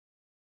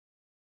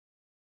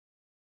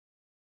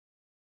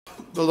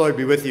The Lord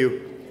be with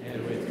you.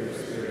 And with your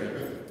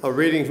spirit. A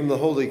reading from the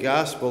Holy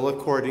Gospel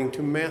according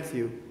to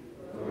Matthew.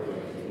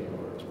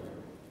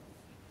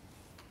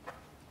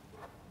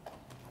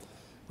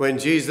 When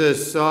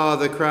Jesus saw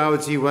the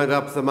crowds, he went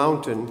up the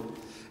mountain,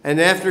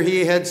 and after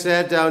he had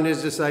sat down,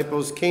 his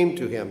disciples came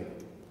to him.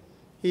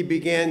 He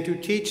began to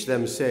teach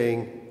them,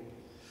 saying,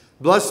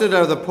 "Blessed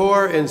are the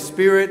poor in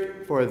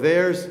spirit, for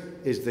theirs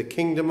is the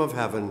kingdom of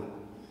heaven.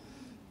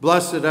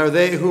 Blessed are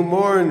they who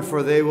mourn,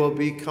 for they will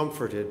be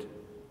comforted.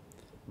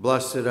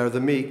 Blessed are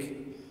the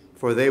meek,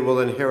 for they will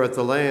inherit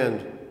the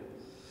land.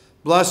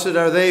 Blessed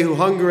are they who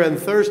hunger and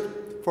thirst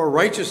for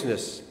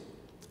righteousness,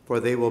 for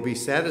they will be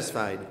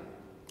satisfied.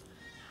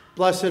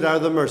 Blessed are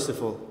the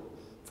merciful,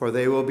 for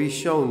they will be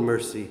shown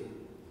mercy.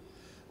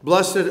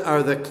 Blessed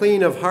are the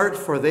clean of heart,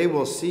 for they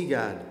will see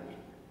God.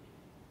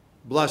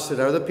 Blessed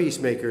are the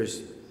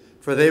peacemakers,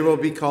 for they will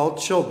be called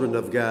children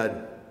of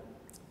God.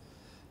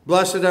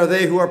 Blessed are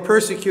they who are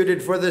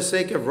persecuted for the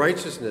sake of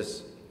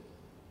righteousness,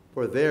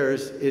 for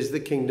theirs is the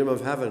kingdom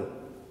of heaven.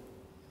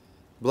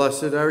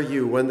 Blessed are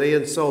you when they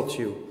insult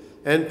you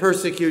and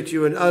persecute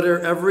you and utter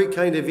every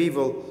kind of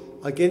evil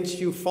against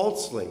you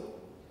falsely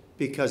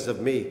because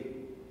of me.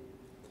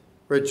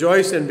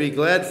 Rejoice and be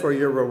glad, for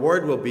your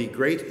reward will be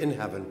great in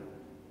heaven."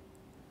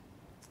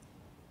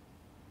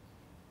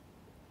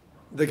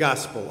 The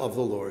Gospel of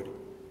the Lord.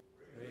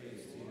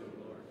 Praise to you,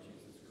 Lord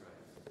Jesus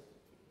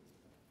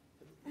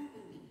Christ.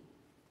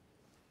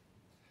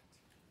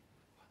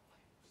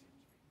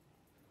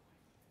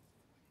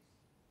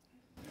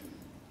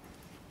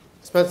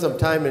 Spent some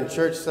time in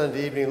church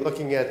Sunday evening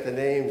looking at the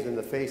names and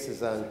the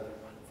faces on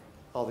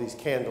all these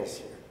candles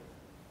here.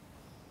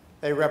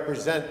 They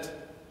represent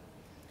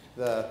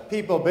the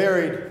people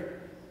buried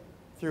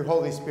through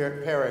Holy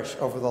Spirit Parish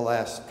over the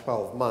last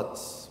 12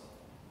 months.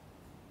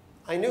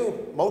 I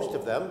knew most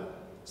of them.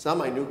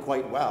 Some I knew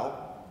quite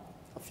well.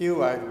 A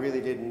few I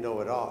really didn't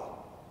know at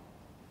all.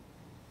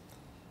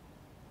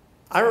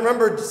 I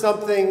remembered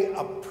something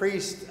a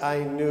priest I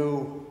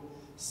knew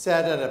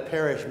said at a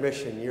parish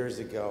mission years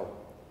ago.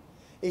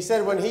 He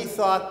said when he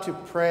thought to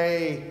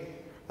pray,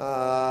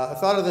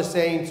 thought of the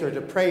saints or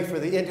to pray for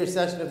the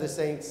intercession of the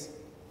saints,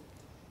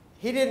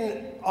 he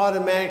didn't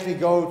automatically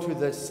go to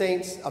the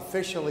saints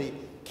officially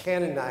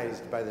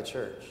canonized by the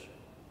church.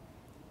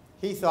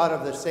 He thought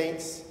of the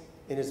saints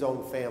in his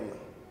own family.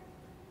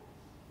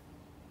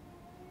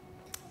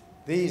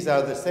 These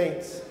are the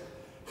saints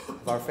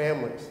of our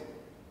families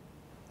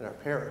and our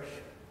parish.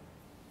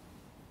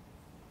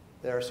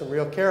 There are some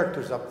real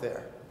characters up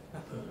there.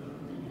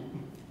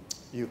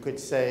 You could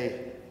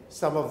say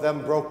some of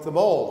them broke the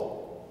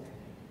mold.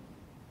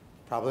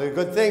 Probably a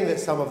good thing that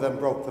some of them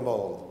broke the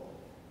mold.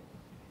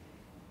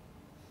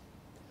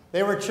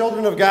 They were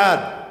children of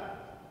God.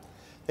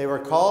 They were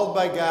called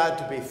by God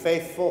to be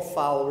faithful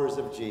followers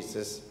of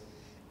Jesus,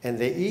 and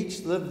they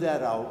each lived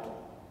that out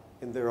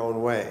in their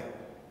own way.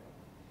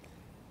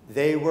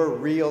 They were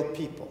real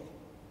people.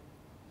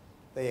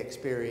 They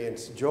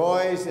experienced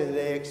joys and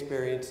they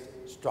experienced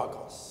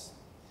struggles.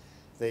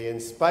 They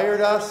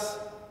inspired us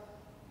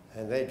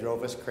and they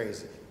drove us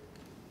crazy.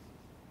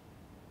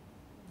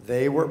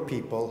 They were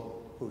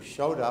people who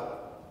showed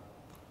up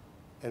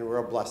and were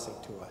a blessing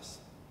to us.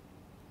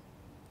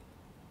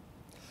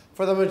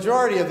 For the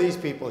majority of these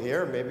people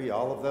here, maybe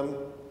all of them,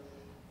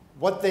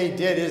 what they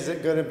did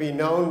isn't going to be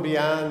known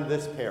beyond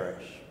this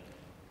parish.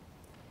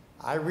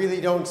 I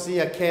really don't see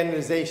a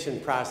canonization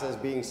process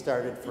being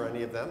started for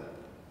any of them,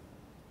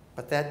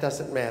 but that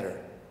doesn't matter.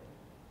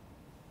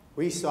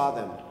 We saw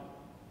them,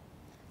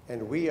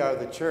 and we are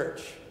the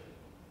church.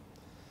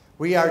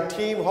 We are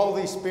Team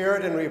Holy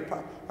Spirit, and we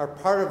are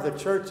part of the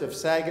Church of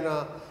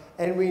Saginaw,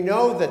 and we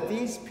know that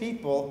these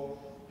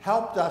people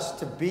helped us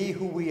to be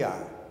who we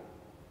are.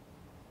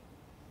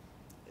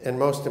 And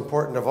most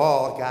important of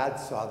all, God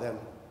saw them.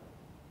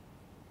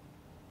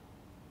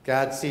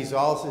 God sees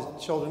all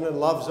his children and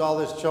loves all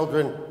his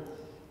children.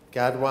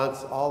 God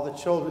wants all the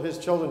children, his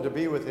children, to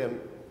be with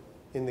him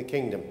in the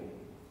kingdom.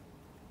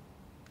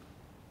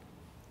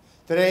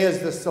 Today is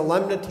the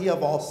Solemnity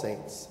of All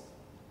Saints,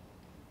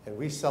 and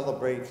we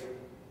celebrate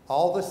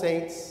all the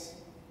saints,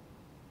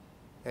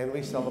 and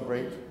we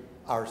celebrate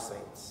our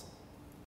saints.